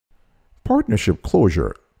Partnership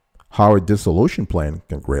closure, how a dissolution plan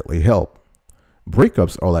can greatly help.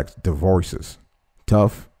 Breakups are like divorces,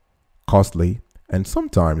 tough, costly, and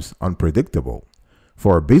sometimes unpredictable.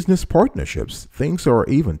 For business partnerships, things are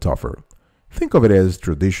even tougher. Think of it as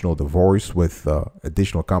traditional divorce with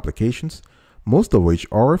additional complications, most of which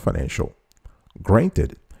are financial.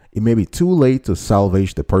 Granted, it may be too late to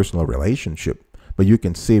salvage the personal relationship, but you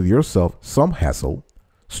can save yourself some hassle,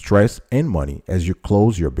 stress, and money as you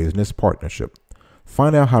close your business partnership.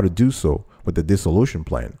 Find out how to do so with the dissolution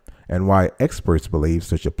plan and why experts believe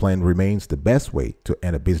such a plan remains the best way to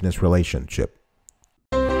end a business relationship.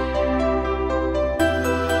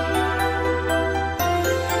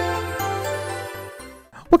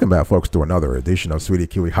 Welcome back, folks, to another edition of Sweetie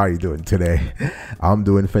Kiwi. How are you doing today? I'm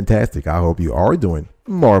doing fantastic. I hope you are doing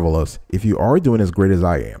marvelous. If you are doing as great as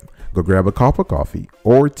I am, go grab a cup of coffee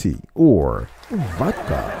or tea or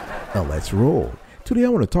vodka and let's roll. Today I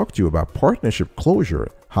want to talk to you about partnership closure,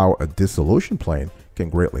 how a dissolution plan can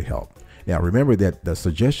greatly help. Now remember that the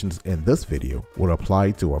suggestions in this video will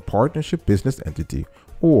apply to a partnership business entity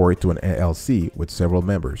or to an LLC with several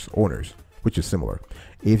members, owners, which is similar.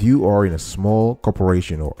 If you are in a small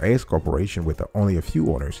corporation or S corporation with only a few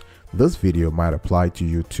owners, this video might apply to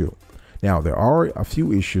you too. Now, there are a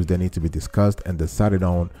few issues that need to be discussed and decided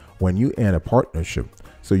on when you end a partnership.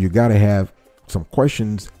 So you got to have some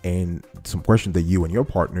questions that you and your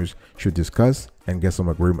partners should discuss and get some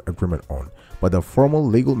agreement on. But the formal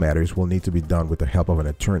legal matters will need to be done with the help of an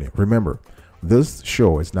attorney. Remember, this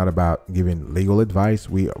show is not about giving legal advice.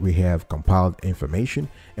 We have compiled information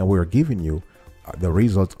and we are giving you the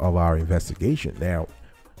results of our investigation. Now,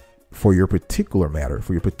 for your particular matter,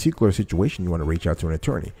 for your particular situation, you want to reach out to an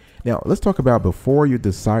attorney. Now, let's talk about before you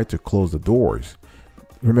decide to close the doors.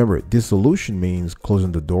 Remember, dissolution means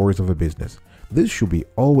closing the doors of a business. This should be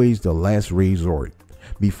always the last resort.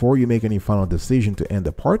 Before you make any final decision to end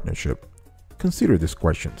the partnership, consider these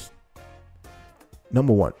questions.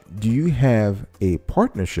 Number one, do you have a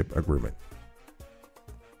partnership agreement?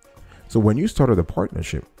 So when you started the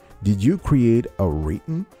partnership, did you create a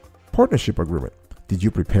written partnership agreement? Did you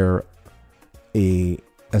prepare a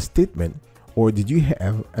statement, or did you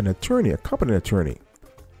have an attorney, a competent attorney,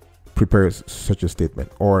 prepare such a statement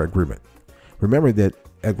or agreement? Remember that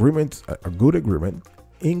agreements, a good agreement,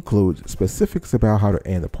 includes specifics about how to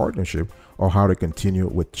end the partnership or how to continue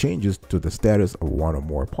with changes to the status of one or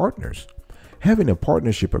more partners. Having a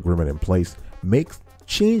partnership agreement in place makes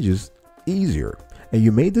changes easier, and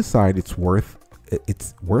you may decide it's worth it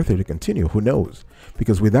to continue. Who knows?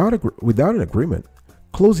 Because without an agreement,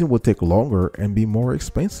 closing will take longer and be more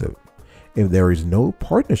expensive. If there is no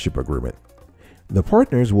partnership agreement, the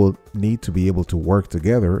partners will need to be able to work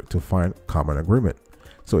together to find common agreement.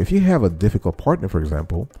 So if you have a difficult partner, for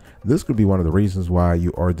example, this could be one of the reasons why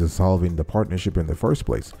you are dissolving the partnership in the first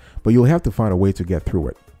place, but you'll have to find a way to get through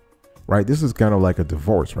it, right? This is kind of like a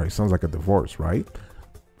divorce, right? Sounds like a divorce, right?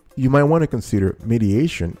 You might want to consider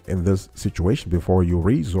mediation in this situation before you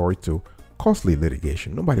resort to costly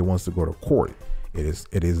litigation. Nobody wants to go to court. It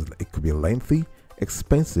could be lengthy,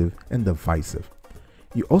 expensive, and divisive.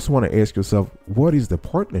 You also want to ask yourself, what is the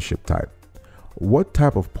partnership type? What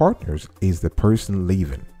type of partners is the person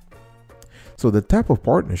leaving? So the type of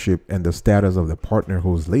partnership and the status of the partner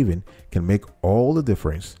who's leaving can make all the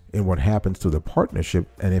difference in what happens to the partnership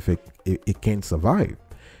and if it can survive.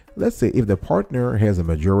 Let's say if the partner has a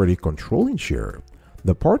majority controlling share,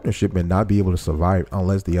 the partnership may not be able to survive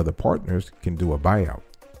unless the other partners can do a buyout,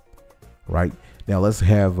 right? Now let's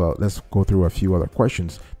go through a few other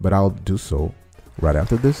questions, but I'll do so right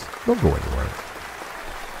after this. Don't go anywhere.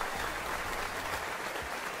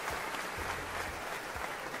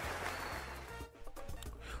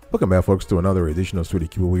 Welcome back, folks, to another edition of Sweetie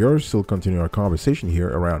Kiwi. We are still continuing our conversation here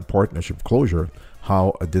around partnership closure,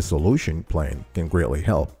 how a dissolution plan can greatly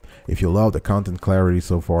help. If you love the content clarity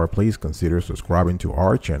so far, please consider subscribing to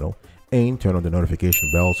our channel and turn on the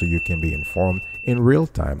notification bell so you can be informed in real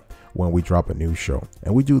time when we drop a new show.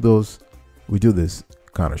 And we do this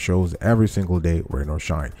kind of shows every single day, rain or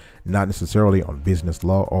shine. Not necessarily on business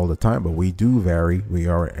law all the time, but we do vary. We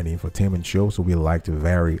are an infotainment show, so we like to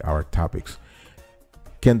vary our topics.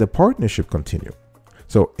 Can the partnership continue?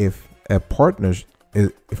 So if a partner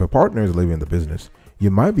is leaving the business,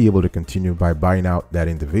 you might be able to continue by buying out that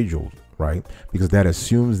individual, right? Because that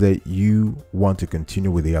assumes that you want to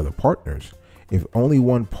continue with the other partners. If only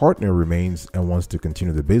one partner remains and wants to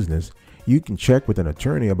continue the business, you can check with an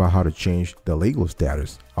attorney about how to change the legal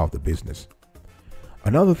status of the business.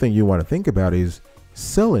 Another thing you want to think about is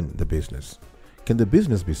selling the business. Can the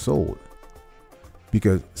business be sold?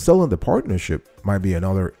 Because selling the partnership might be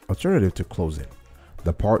another alternative to closing.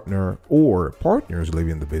 the partner or partners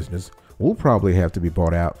leaving the business will probably have to be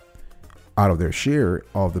bought out of their share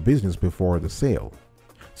of the business before the sale.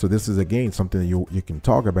 So this is again something that you can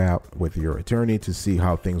talk about with your attorney to see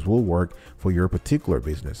how things will work for your particular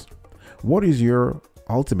business. What is your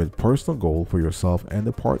ultimate personal goal for yourself and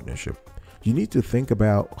the partnership? You need to think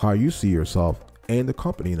about how you see yourself and the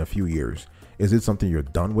company in a few years. Is it something you're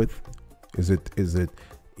done with? Is it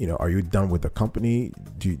are you done with the company?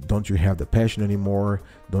 Don't you have the passion anymore?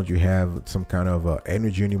 Don't you have some kind of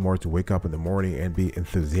energy anymore to wake up in the morning and be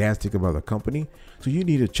enthusiastic about the company? So you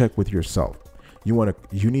need to check with yourself.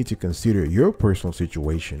 You need to consider your personal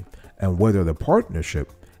situation and whether the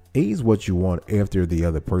partnership is what you want after the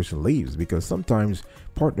other person leaves, because sometimes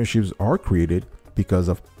partnerships are created because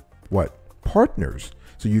of what? Partners.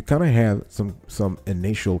 So you kind of have some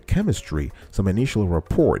initial chemistry, some initial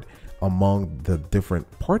rapport among the different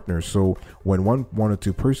partners. So when one or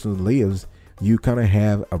two persons leaves, you kind of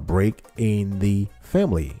have a break in the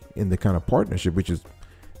family, in the kind of partnership, which is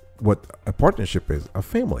what a partnership is, a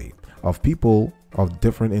family of people, of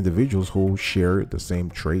different individuals who share the same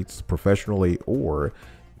traits professionally or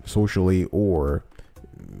socially or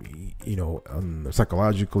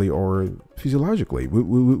psychologically or physiologically.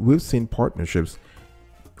 We've seen partnerships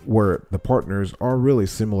where the partners are really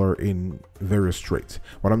similar in various traits.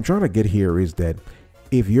 What I'm trying to get here is that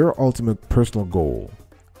if your ultimate personal goal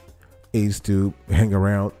is to hang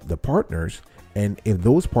around the partners, and if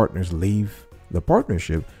those partners leave the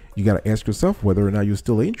partnership, you got to ask yourself whether or not you're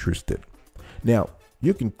still interested. Now,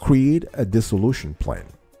 you can create a dissolution plan.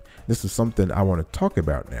 This is something I want to talk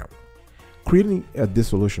about now. Creating a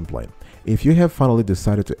dissolution plan. If you have finally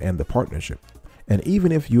decided to end the partnership, and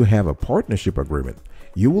even if you have a partnership agreement,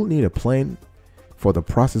 you will need a plan for the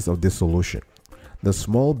process of dissolution. The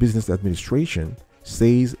Small Business Administration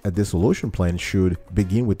says a dissolution plan should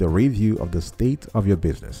begin with a review of the state of your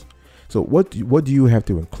business. So what do you have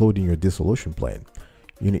to include in your dissolution plan?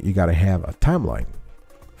 You got to have a timeline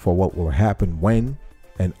for what will happen when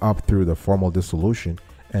and up through the formal dissolution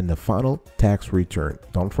and the final tax return.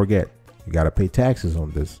 Don't forget, you got to pay taxes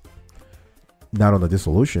on this. Not on the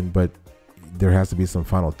dissolution, but there has to be some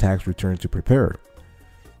final tax return to prepare.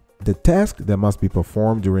 The task that must be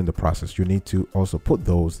performed during the process, you need to also put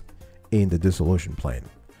those in the dissolution plan.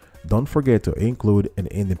 Don't forget to include an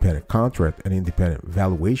independent contract and independent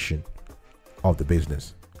valuation of the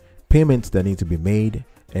business, payments that need to be made,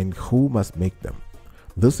 and who must make them.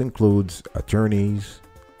 This includes attorneys,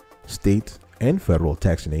 state and federal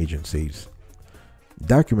taxing agencies,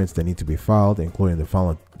 documents that need to be filed, including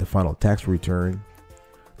the final tax return,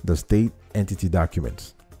 the state entity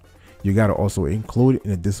documents. You got to also include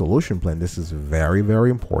in a dissolution plan, this is very, very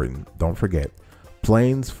important, don't forget,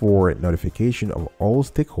 plans for notification of all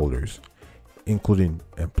stakeholders, including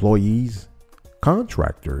employees,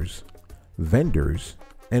 contractors, vendors,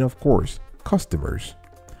 and of course, customers.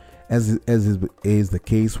 As is the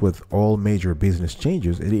case with all major business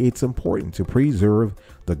changes, it's important to preserve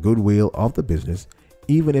the goodwill of the business,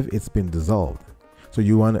 even if it's been dissolved. So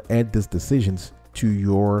you want to add these decisions to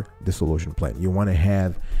your dissolution plan. You want to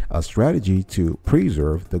have a strategy to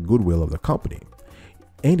preserve the goodwill of the company.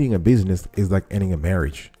 Ending a business is like ending a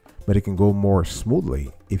marriage, but it can go more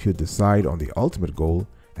smoothly if you decide on the ultimate goal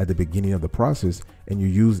at the beginning of the process and you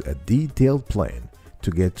use a detailed plan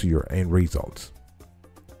to get to your end results.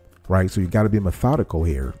 Right? So you got to be methodical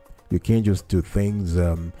here. You can't just do things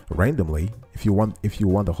randomly. If you want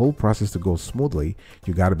the whole process to go smoothly,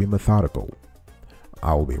 you got to be methodical.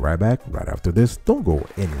 I will be right back right after this. Don't go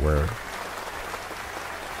anywhere.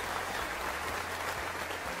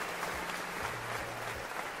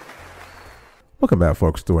 Welcome back,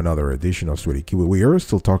 folks, to another edition of Sweetie Kiwi. We are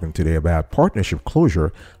still talking today about partnership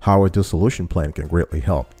closure, how a dissolution plan can greatly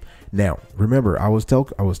help. Now, remember, I was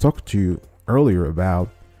talking to you earlier about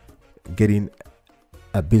getting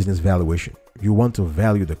a business valuation. You want to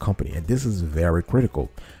value the company, and this is very critical.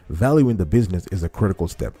 Valuing the business is a critical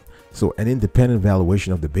step. So an independent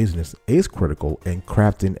valuation of the business is critical in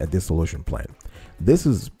crafting a dissolution plan. This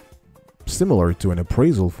is similar to an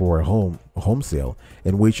appraisal for a home sale,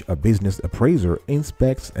 in which a business appraiser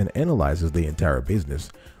inspects and analyzes the entire business.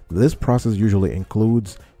 This process usually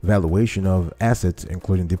includes valuation of assets,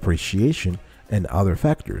 including depreciation and other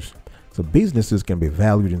factors. So businesses can be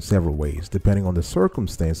valued in several ways, depending on the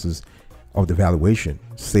circumstances of the valuation,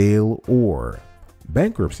 sale or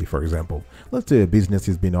bankruptcy, for example. Let's say a business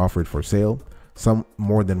is being offered for sale. Some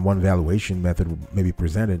more than one valuation method may be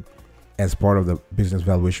presented as part of the business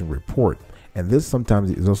valuation report. And this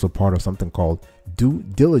sometimes is also part of something called due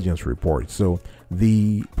diligence report. So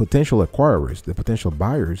the potential acquirers, the potential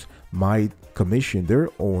buyers might commission their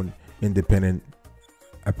own independent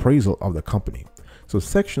appraisal of the company. So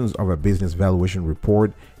sections of a business valuation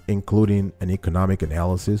report, including an economic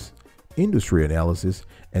analysis, industry analysis,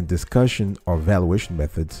 and discussion of valuation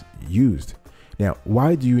methods used. Now,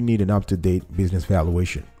 why do you need an up-to-date business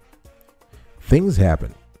valuation? Things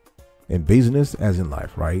happen in business as in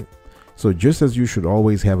life, right? So just as you should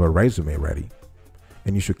always have a resume ready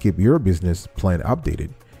and you should keep your business plan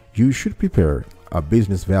updated, you should prepare a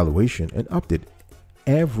business valuation and update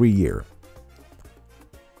every year.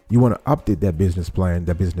 You want to update that business plan,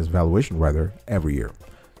 that business valuation rather, every year.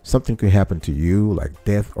 Something could happen to you like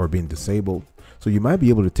death or being disabled. So you might be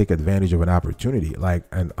able to take advantage of an opportunity, like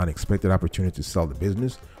an unexpected opportunity to sell the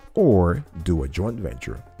business or do a joint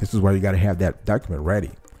venture. This is why you got to have that document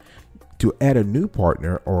ready. To add a new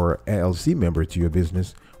partner or LLC member to your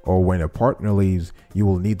business, or when a partner leaves, you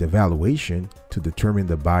will need the valuation to determine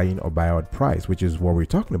the buy-in or buyout price, which is what we're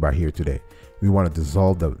talking about here today. We want to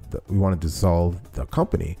dissolve the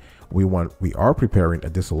company. We are preparing a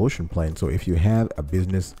dissolution plan. So if you have a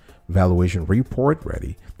business valuation report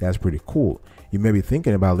ready, that's pretty cool. You may be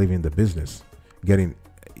thinking about leaving the business. Getting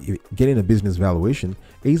a business valuation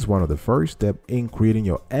is one of the first steps in creating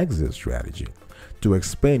your exit strategy. To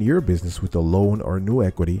expand your business with a loan or new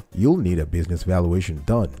equity, you'll need a business valuation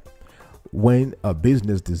done. When a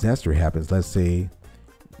business disaster happens, let's say,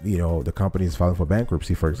 the company is filing for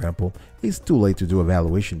bankruptcy, for example, it's too late to do a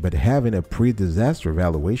valuation, but having a pre-disaster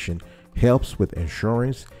valuation helps with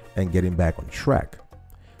insurance and getting back on track.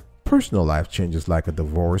 Personal life changes like a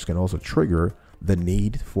divorce can also trigger the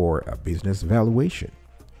need for a business valuation.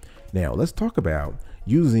 Now, let's talk about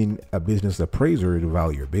using a business appraiser to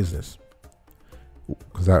value your business.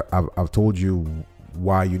 Because I've told you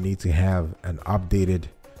why you need to have an updated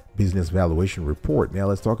business valuation report. Now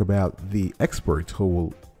let's talk about the experts who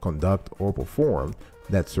will conduct or perform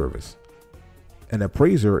that service. An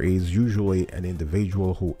appraiser is usually an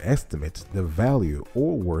individual who estimates the value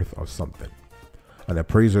or worth of something. An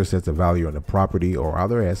appraiser sets a value on a property or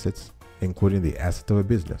other assets, including the asset of a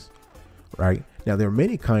business, right? Now there are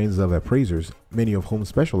many kinds of appraisers, many of whom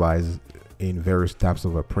specialize in various types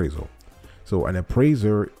of appraisal. So an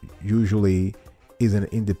appraiser usually is an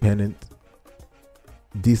independent,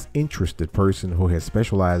 disinterested person who has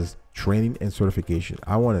specialized training and certification.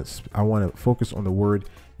 I want to focus on the word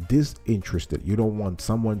disinterested. You don't want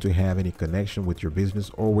someone to have any connection with your business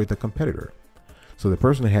or with a competitor. So the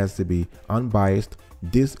person has to be unbiased,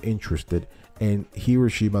 disinterested, and he or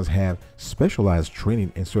she must have specialized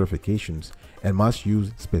training and certifications and must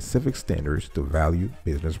use specific standards to value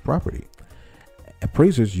business property.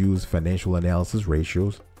 Appraisers use financial analysis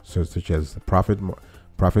ratios such as profit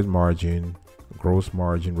margin, gross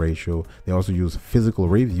margin ratio. They also use physical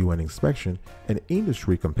review and inspection and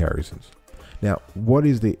industry comparisons. Now, what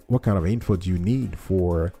kind of info do you need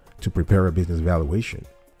to prepare a business valuation?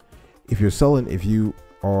 If you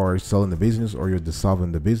are selling the business or you're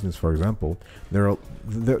dissolving the business, for example, there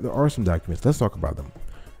are some documents. Let's talk about them.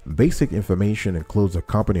 Basic information includes a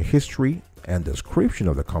company history and description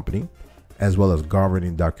of the company, as well as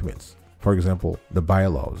governing documents. For example, the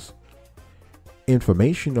bylaws.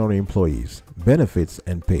 Information on employees, benefits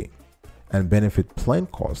and pay, and benefit plan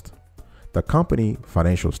cost. The company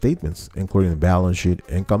financial statements, including the balance sheet,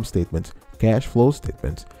 income statements, cash flow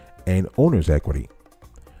statements, and owner's equity.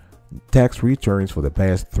 Tax returns for the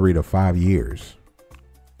past 3 to 5 years.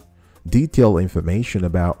 Detailed information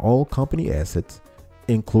about all company assets,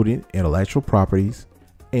 including intellectual properties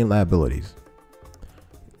and liabilities.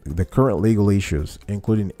 The current legal issues,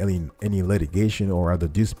 including any litigation or other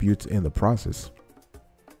disputes in the process.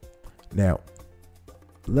 Now,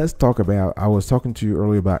 let's talk about, I was talking to you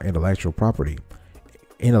earlier about intellectual property.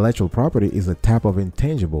 Intellectual property is a type of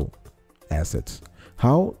intangible assets.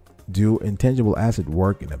 How do intangible assets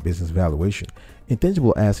work in a business valuation?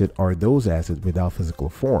 Intangible assets are those assets without physical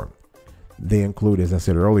form. They include, as I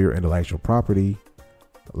said earlier, intellectual property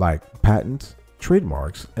like patents,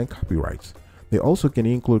 trademarks, and copyrights. They also can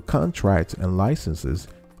include contracts and licenses,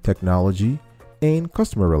 technology, and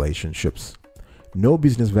customer relationships. No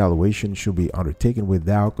business valuation should be undertaken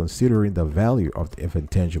without considering the value of the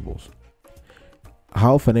intangibles.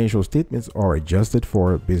 How financial statements are adjusted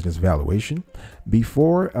for business valuation.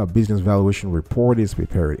 Before a business valuation report is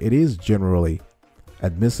prepared, it is generally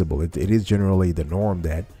admissible. It is generally the norm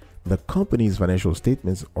that the company's financial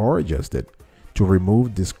statements are adjusted to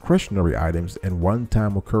remove discretionary items and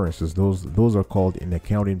one-time occurrences. Those are called, in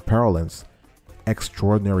accounting parlance,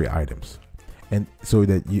 extraordinary items. And so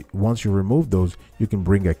that once you remove those, you can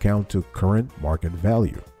bring account to current market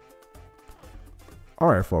value. All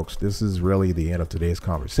right, folks, this is really the end of today's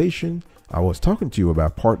conversation. I was talking to you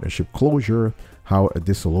about partnership closure, how a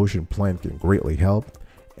dissolution plan can greatly help.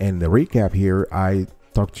 And the recap here, I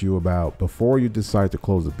talked to you about before you decide to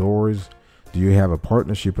close the doors, do you have a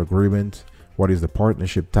partnership agreement? What is the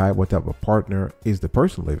partnership type? What type of partner is the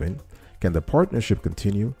person living? Can the partnership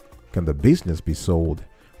continue? Can the business be sold?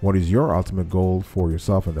 What is your ultimate goal for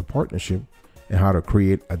yourself and the partnership? And how to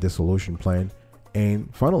create a dissolution plan?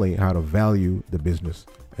 And finally, how to value the business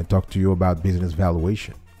and talk to you about business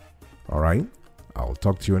valuation. All right. I'll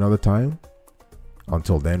talk to you another time.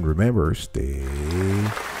 Until then, remember, stay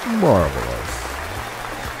marvelous.